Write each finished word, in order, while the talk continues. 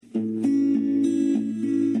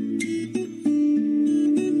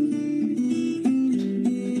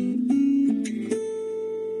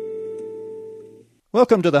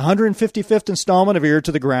Welcome to the 155th installment of Ear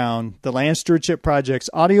to the Ground, the Land Stewardship Project's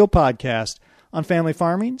audio podcast on family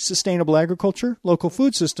farming, sustainable agriculture, local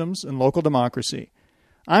food systems, and local democracy.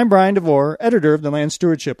 I'm Brian DeVore, editor of the Land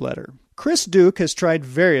Stewardship Letter. Chris Duke has tried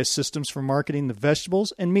various systems for marketing the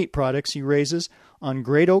vegetables and meat products he raises on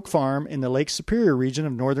Great Oak Farm in the Lake Superior region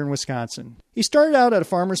of northern Wisconsin. He started out at a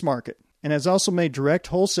farmer's market and has also made direct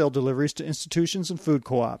wholesale deliveries to institutions and food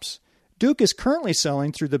co-ops. Duke is currently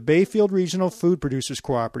selling through the Bayfield Regional Food Producers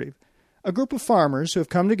Cooperative, a group of farmers who have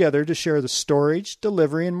come together to share the storage,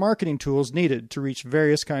 delivery, and marketing tools needed to reach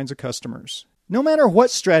various kinds of customers. No matter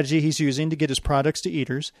what strategy he's using to get his products to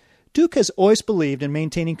eaters, Duke has always believed in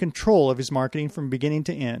maintaining control of his marketing from beginning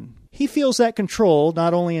to end. He feels that control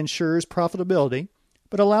not only ensures profitability,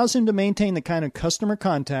 but allows him to maintain the kind of customer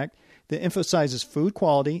contact that emphasizes food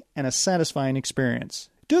quality and a satisfying experience.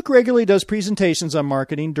 Duke regularly does presentations on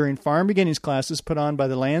marketing during farm beginnings classes put on by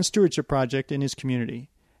the Land Stewardship Project in his community.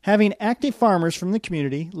 Having active farmers from the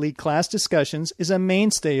community lead class discussions is a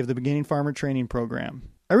mainstay of the Beginning Farmer Training Program.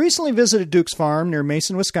 I recently visited Duke's farm near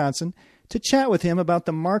Mason, Wisconsin, to chat with him about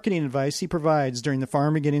the marketing advice he provides during the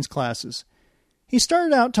farm beginnings classes. He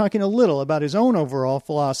started out talking a little about his own overall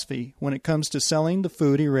philosophy when it comes to selling the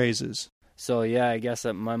food he raises. So yeah, I guess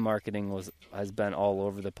that my marketing has been all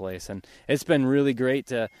over the place, and it's been really great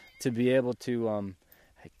to be able to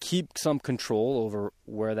keep some control over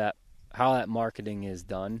how that marketing is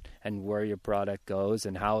done and where your product goes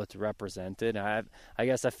and how it's represented. I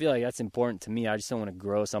guess I feel like that's important to me. I just don't want to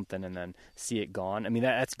grow something and then see it gone. I mean,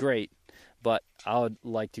 that's great, but I would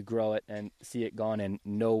like to grow it and see it gone and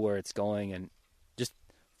know where it's going and just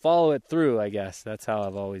follow it through, I guess. That's how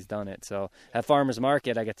I've always done it. So at farmers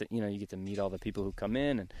market, I get to, you get to meet all the people who come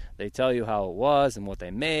in and they tell you how it was and what they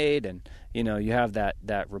made, and you have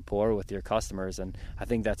that rapport with your customers, and I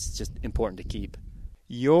think that's just important to keep.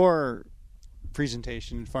 Your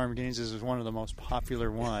presentation, Farm Beginnings, is one of the most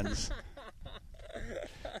popular ones.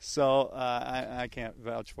 So I can't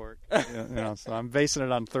vouch for it. So I'm basing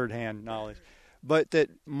it on third-hand knowledge. But that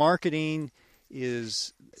marketing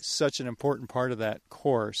is such an important part of that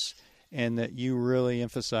course, and that you really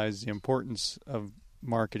emphasize the importance of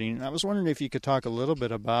marketing. And I was wondering if you could talk a little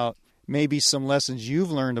bit about maybe some lessons you've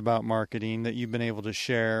learned about marketing that you've been able to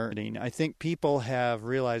share. I think people have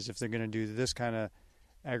realized if they're going to do this kind of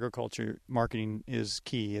agriculture, marketing is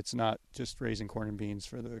key. It's not just raising corn and beans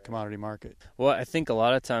for the commodity market. Well, I think a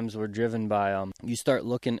lot of times we're driven by, you start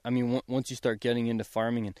looking, once you start getting into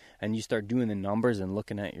farming and you start doing the numbers and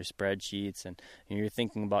looking at your spreadsheets and you're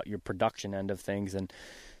thinking about your production end of things, and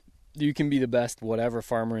you can be the best whatever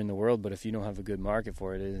farmer in the world, but if you don't have a good market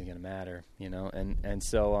for it, it isn't going to matter, And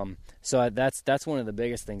so that's one of the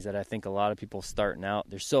biggest things that I think a lot of people starting out,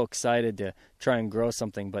 they're so excited to try and grow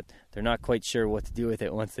something, but they're not quite sure what to do with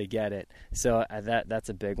it once they get it. So that's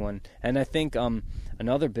a big one. And I think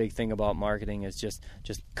another big thing about marketing is just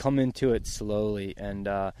come into it slowly and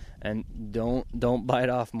don't bite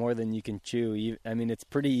off more than you can chew. It's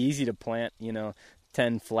pretty easy to plant,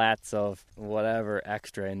 10 flats of whatever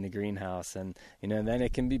extra in the greenhouse, and then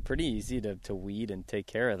it can be pretty easy to weed and take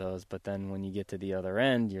care of those, but then when you get to the other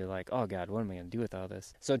end, you're like, oh god, what am I going to do with all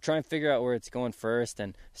this? So try and figure out where it's going first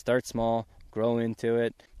and start small, grow into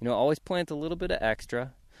it. Always plant a little bit of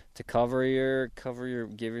extra to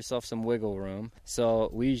give yourself some wiggle room. So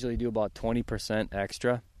we usually do about 20%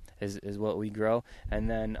 extra is what we grow, and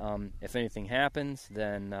then if anything happens,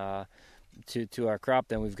 then to our crop,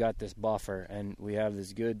 then we've got this buffer and we have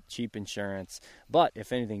this good cheap insurance. But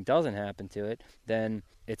if anything doesn't happen to it, then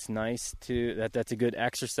it's nice that's a good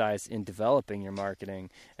exercise in developing your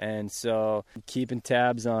marketing. And so keeping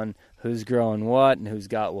tabs on who's growing what and who's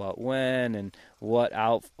got what when, and what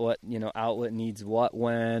outlet needs what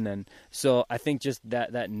when. And so I think just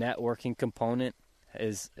that networking component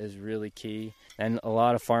is really key. And a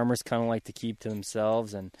lot of farmers kind of like to keep to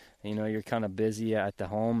themselves, and you're kind of busy at the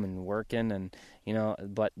home and working, and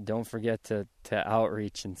but don't forget to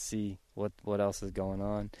outreach and see what else is going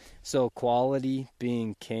on. So quality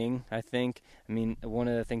being king, I think. One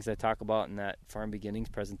of the things I talk about in that Farm Beginnings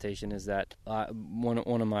presentation is that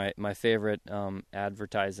one of my favorite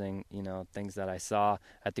advertising things that I saw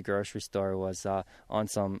at the grocery store was on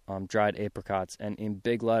some dried apricots, and in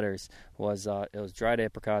big letters was it was dried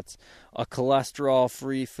apricots, a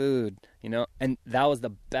cholesterol-free food. And that was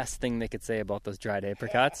the best thing they could say about those dried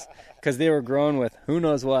apricots, because they were grown with who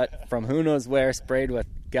knows what, from who knows where, sprayed with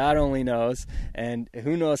God only knows, and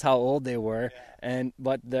who knows how old they were,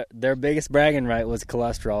 but their biggest bragging right was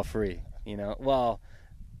cholesterol free. Well,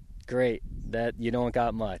 great, that you don't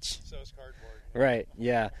got much. So it's cardboard. Right.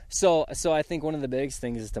 Yeah. So I think one of the biggest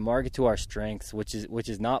things is to market to our strengths, which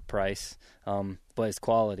is not price, but is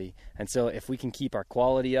quality. And so if we can keep our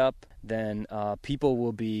quality up, then people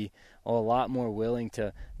will be a lot more willing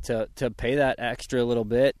to pay that extra little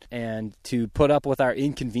bit and to put up with our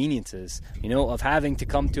inconveniences, of having to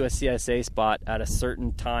come to a CSA spot at a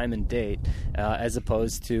certain time and date, as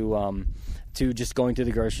opposed to just going to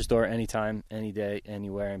the grocery store anytime, any day,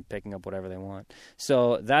 anywhere, and picking up whatever they want.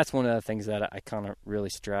 So that's one of the things that I kind of really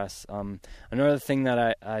stress. Another thing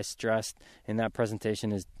that I stressed in that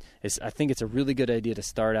presentation is I think it's a really good idea to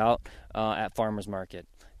start out at farmer's market,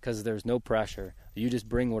 because there's no pressure. You just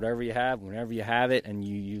bring whatever you have, whenever you have it, and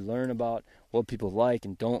you learn about what people like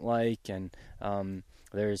and don't like, and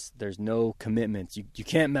there's no commitments. You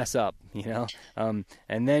can't mess up, and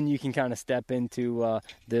then you can kind of step into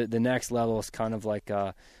the next level is kind of like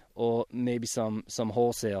maybe some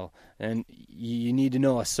wholesale, and you need to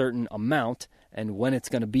know a certain amount and when it's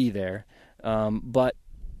going to be there, but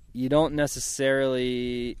you don't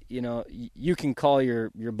necessarily, you can call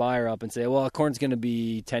your buyer up and say, well, corn's going to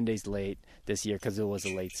be 10 days late this year because it was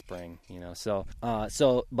a late spring,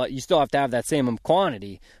 but you still have to have that same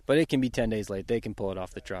quantity, but it can be 10 days late. They can pull it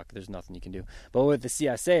off the truck. There's nothing you can do. But with the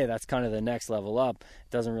CSA, that's kind of the next level up.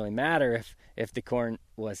 It doesn't really matter if the corn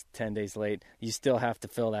was 10 days late. You still have to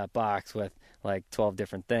fill that box with like 12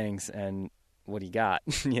 different things, and what do you got?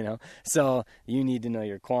 So you need to know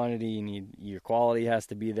your quantity, your quality has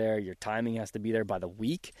to be there, your timing has to be there by the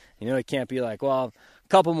week. It can't be like, well, a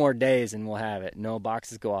couple more days and we'll have it. No,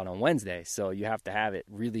 boxes go out on Wednesday, so you have to have it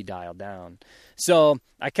really dialed down. So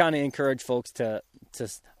I kind of encourage folks to a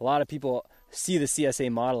lot of people see the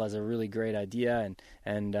CSA model as a really great idea,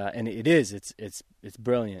 and it is. It's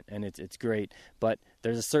brilliant and it's great, but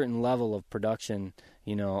there's a certain level of production,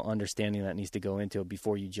 understanding that needs to go into it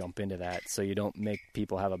before you jump into that, so you don't make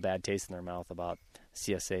people have a bad taste in their mouth about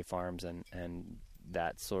CSA farms and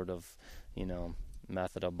that sort of,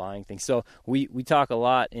 method of buying things. So we talk a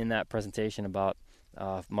lot in that presentation about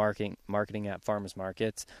marketing at farmers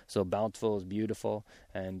markets. So Bountiful is beautiful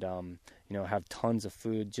and have tons of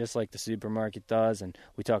food just like the supermarket does, and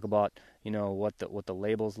we talk about what the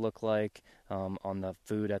labels look like on the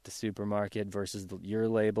food at the supermarket versus your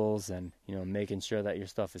labels, and making sure that your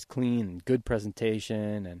stuff is clean and good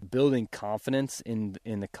presentation, and building confidence in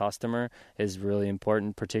the customer is really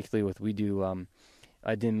important, particularly with we do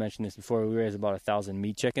I didn't mention this before. We raise about 1,000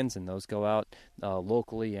 meat chickens, and those go out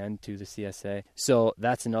locally and to the CSA. So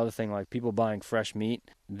that's another thing. Like, people buying fresh meat,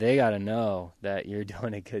 they got to know that you're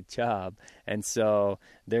doing a good job, and so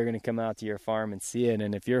they're going to come out to your farm and see it.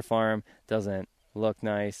 And if your farm doesn't look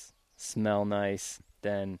nice, smell nice,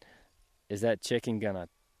 then is that chicken gonna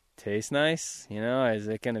taste nice? Is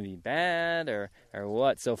it gonna be bad or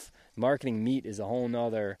what? So marketing meat is a whole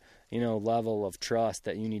nother level of trust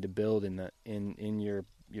that you need to build in your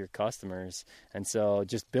customers, and so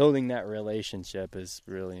just building that relationship is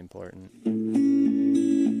really important.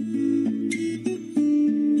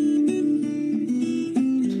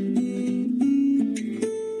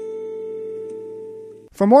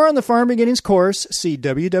 For more on the Farm Beginnings course, see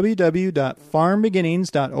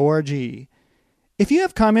www.farmbeginnings.org. If you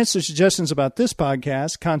have comments or suggestions about this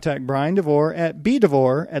podcast, contact Brian DeVore at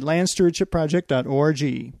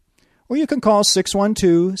bdevore@landstewardshipproject.org. Or you can call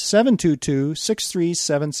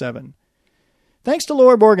 612-722-6377. Thanks to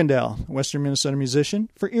Laura Borgendale, a Western Minnesota musician,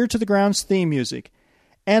 for Ear to the Ground's theme music.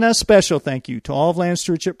 And a special thank you to all of Land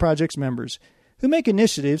Stewardship Project's members who make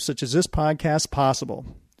initiatives such as this podcast possible.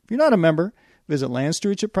 If you're not a member, visit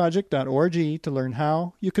landstewardshipproject.org to learn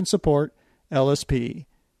how you can support LSP.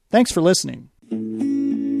 Thanks for listening.